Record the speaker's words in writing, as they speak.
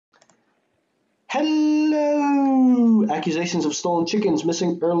Hello! Accusations of stolen chickens,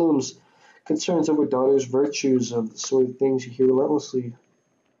 missing heirlooms, concerns over daughter's virtues of the sort of things you hear relentlessly.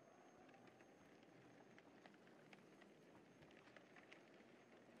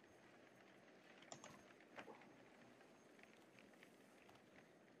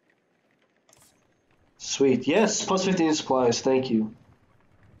 Sweet. Yes, plus 15 supplies, thank you.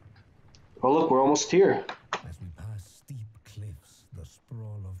 Oh look, we're almost here. As we pass steep cliffs, the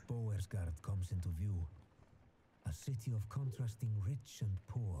sprawl of Boersgard comes into view. A city of contrasting rich and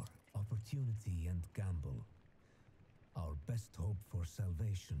poor, opportunity and gamble. Our best hope for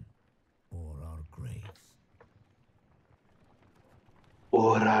salvation, or our graves.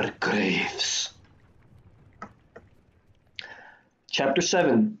 Or our graves. Chapter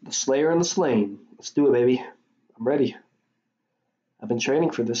 7, The Slayer and the Slain. Let's do it, baby. I'm ready. I've been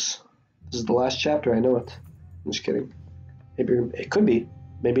training for this. This is the last chapter, I know it. I'm just kidding. Maybe it could be.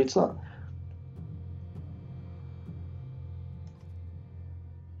 Maybe it's not.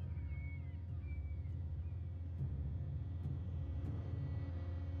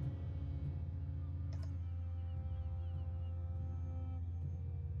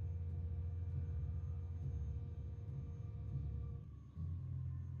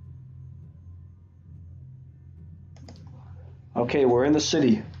 Okay, we're in the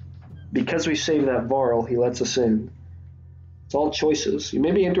city. Because we saved that Varl, he lets us in. It's all choices. You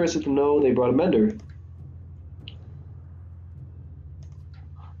may be interested to know they brought a mender.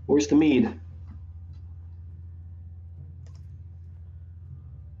 Where's the mead?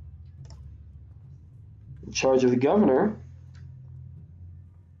 In charge of the governor.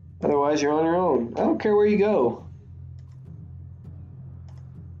 Otherwise, you're on your own. I don't care where you go.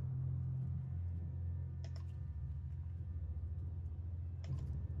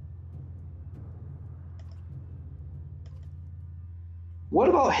 What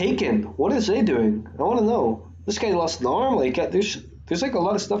about Haken? What is they doing? I want to know. This guy lost an arm. Like there's like a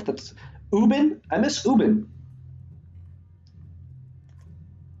lot of stuff that's Ubin. I miss Ubin.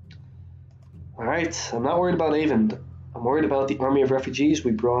 All right, I'm not worried about Avon. I'm worried about the army of refugees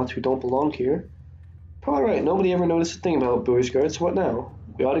we brought who don't belong here. Probably right. Nobody ever noticed a thing about Boersgard, so what now?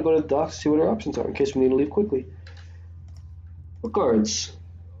 We ought to go to the docks to see what our options are in case we need to leave quickly. What guards?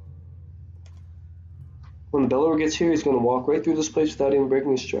 When the Bellower gets here, he's going to walk right through this place without even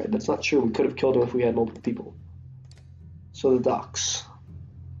breaking his stride. That's not true. We could have killed him if we had multiple people. So the docks.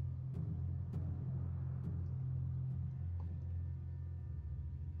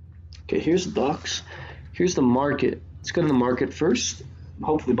 Okay, here's the docks. Here's the market. Let's go to the market first.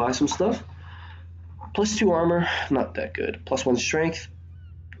 Hopefully buy some stuff. Plus 2 armor, not that good. Plus 1 strength,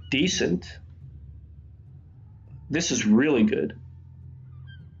 decent. This is really good.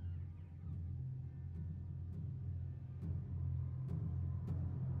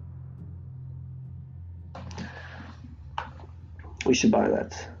 We should buy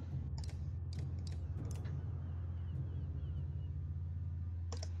that.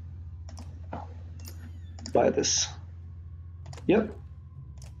 Buy this. Yep.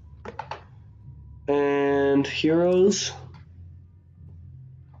 And heroes.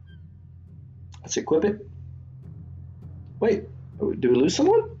 Let's equip it. Wait, do we lose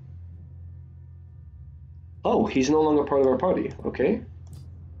someone? Oh, he's no longer part of our party. Okay.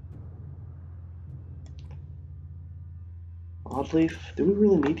 Oddleaf, do we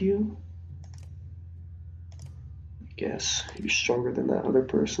really need you? I guess you're stronger than that other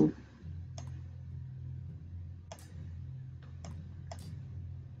person.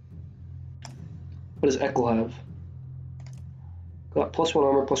 What does Ekel have? Got plus 1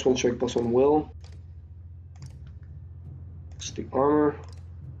 armor, plus 1 strength, plus 1 will. It's the armor.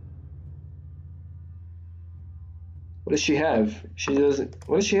 What does she have? She doesn't.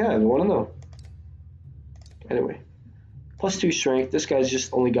 What does she have? I want to know. Anyway, plus 2 strength. This guy's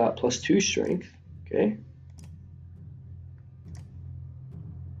just only got plus 2 strength. Okay.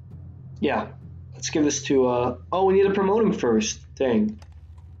 Yeah. Let's give this to. Oh, we need to promote him first. Dang.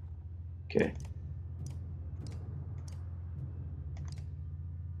 Okay.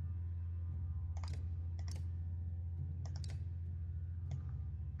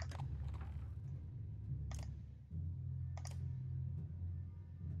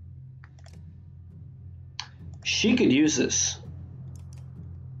 She could use this.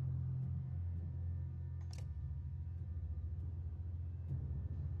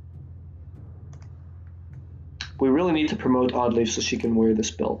 We really need to promote Oddleaf so she can wear this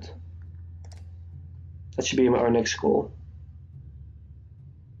belt. That should be our next goal.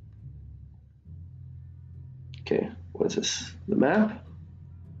 Okay, what is this? The map?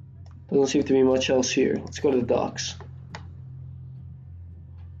 Doesn't seem to be much else here. Let's go to the docks.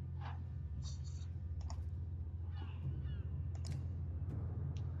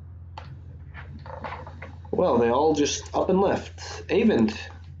 Well, they all just up and left. Avent.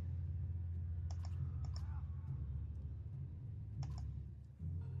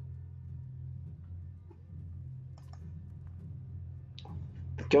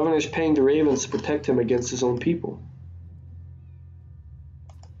 The governor's paying the ravens to protect him against his own people.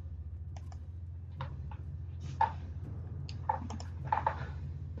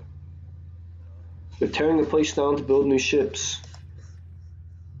 They're tearing the place down to build new ships.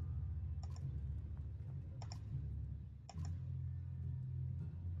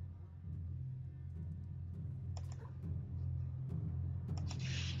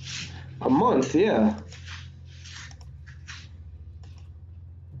 A month, yeah.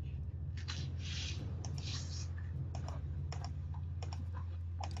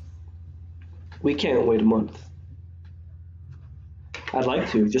 We can't wait a month. I'd like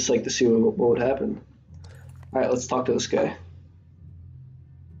to, just like to see what would happen. Alright, let's talk to this guy.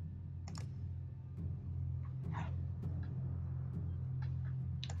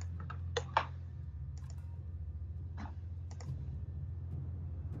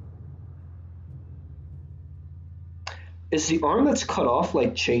 Is the arm that's cut off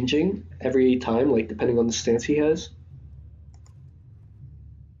like changing every time, like depending on the stance he has?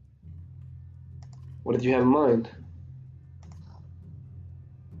 What did you have in mind?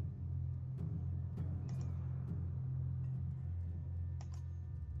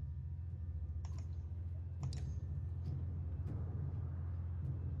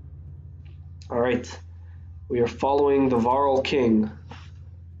 Alright, we are following the Varl King.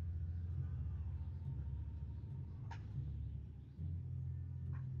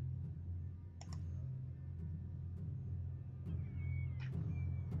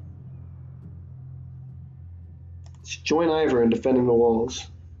 Let's join Ivor in defending the walls.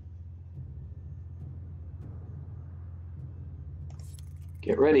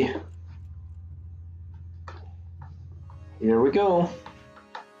 Get ready. Here we go.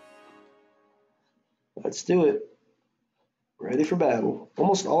 Let's do it. Ready for battle.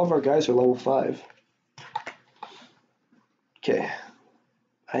 Almost all of our guys are level 5. Okay.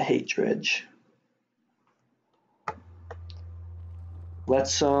 I hate Dredge.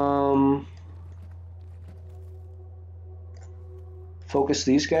 Let's focus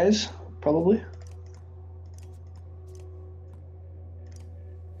these guys, probably.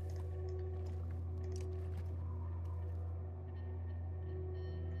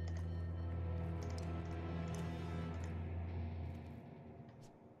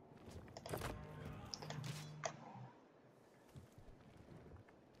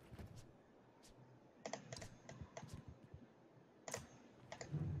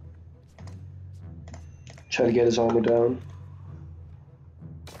 Try to get his armor down.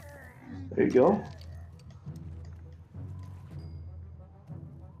 There you go.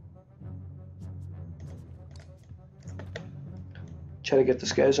 Try to get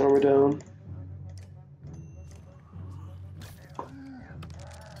this guy's armor down.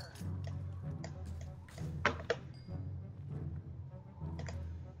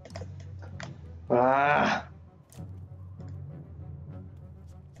 Ah!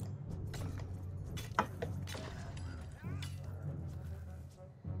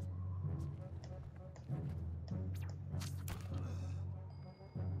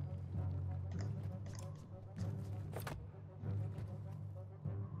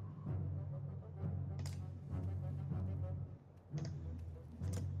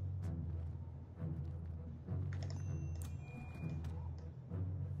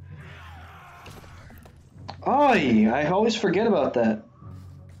 Ay, I always forget about that.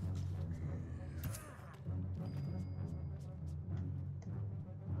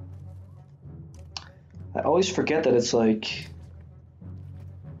 I always forget that it's like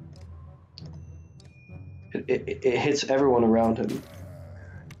it hits everyone around him.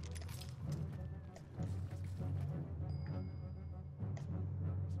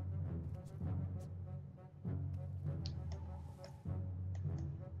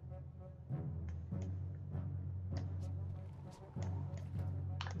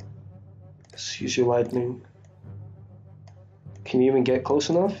 Let's use your lightning. Can you even get close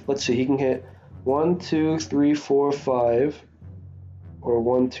enough? Let's see, he can hit 1, 2, 3, 4, 5, or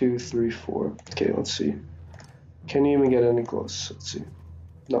 1, 2, 3, 4. Okay, let's see. Can you even get any close? Let's see.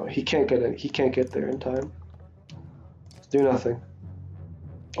 No, he can't get it. He can't get there in time. Let's do nothing.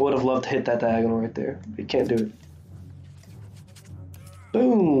 I would have loved to hit that diagonal right there. But he can't do it.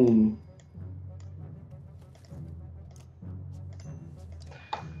 Boom.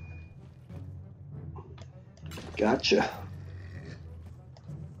 Gotcha.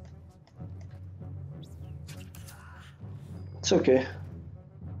 It's okay.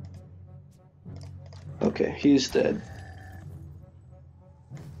 Oh, Okay, he's dead.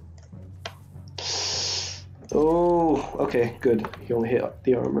 Oh, okay, good. He only hit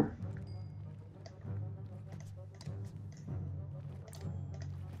the armor.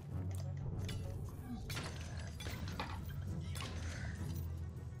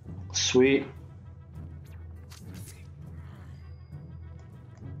 Sweet.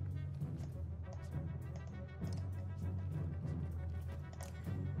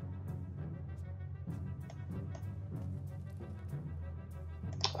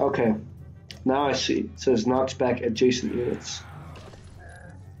 Okay, now I see. It says knocks back adjacent units.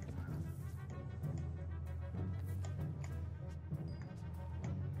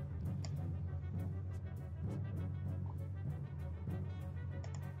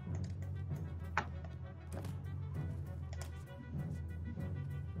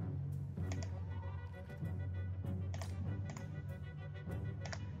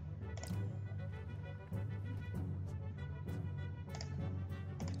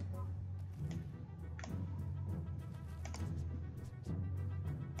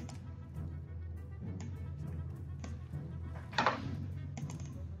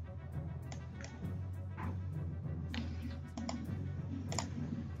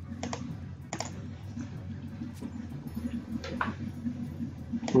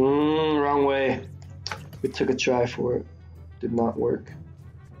 Wrong way. We took a try for it. Did not work.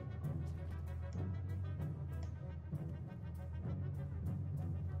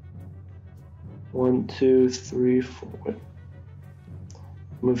 One, two, three, four. Wait.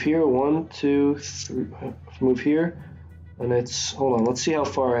 Move here. One, two, three. Move here. And it's, hold on, let's see how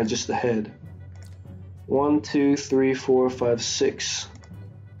far I just ahead. 1, 2, 3, 4, 5, 6.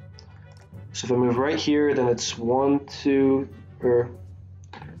 So if I move right here, then it's 1, 2, or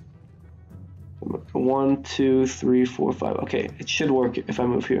 1, 2, 3, 4, 5. Okay, it should work if I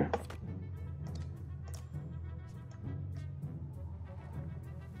move here.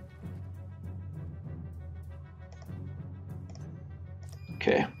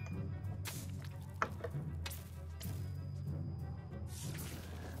 Okay.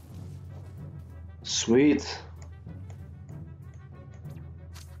 Sweet.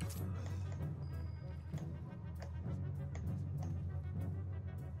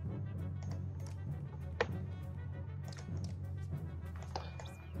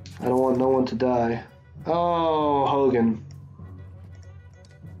 I don't want no one to die. Oh, Hogan.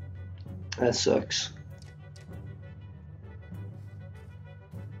 That sucks.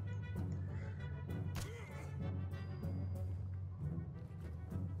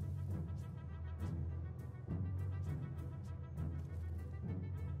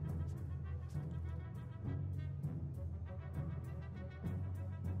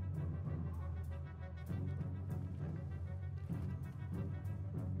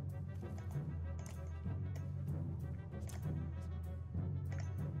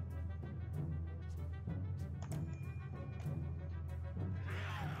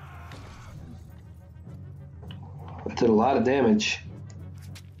 That did a lot of damage.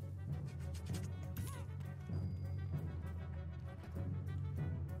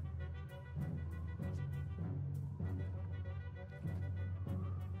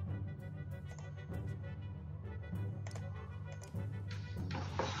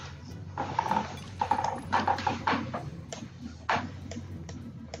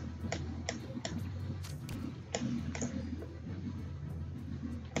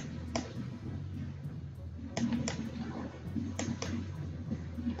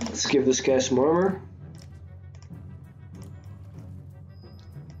 Let's give this guy some armor.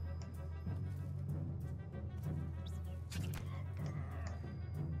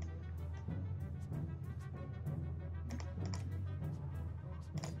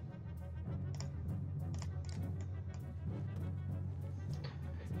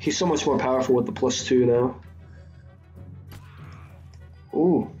 He's so much more powerful with the +2 now.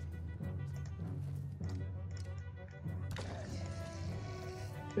 Ooh.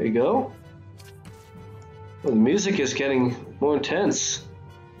 There you go. Well, the music is getting more intense.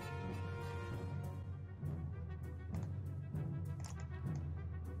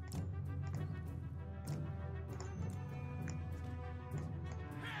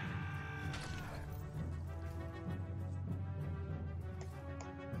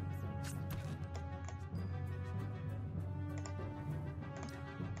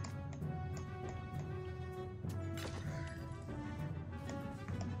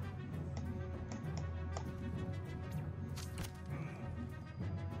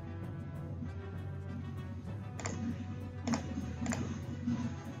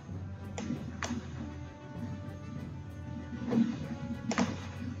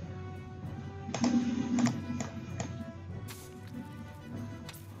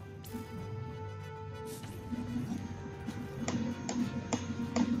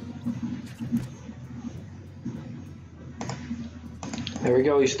 There we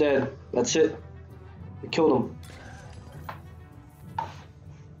go, he's dead. That's it. We killed him.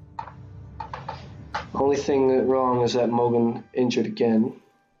 Only thing wrong is that Mogan injured again.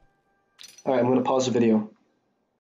 Alright, I'm gonna pause the video.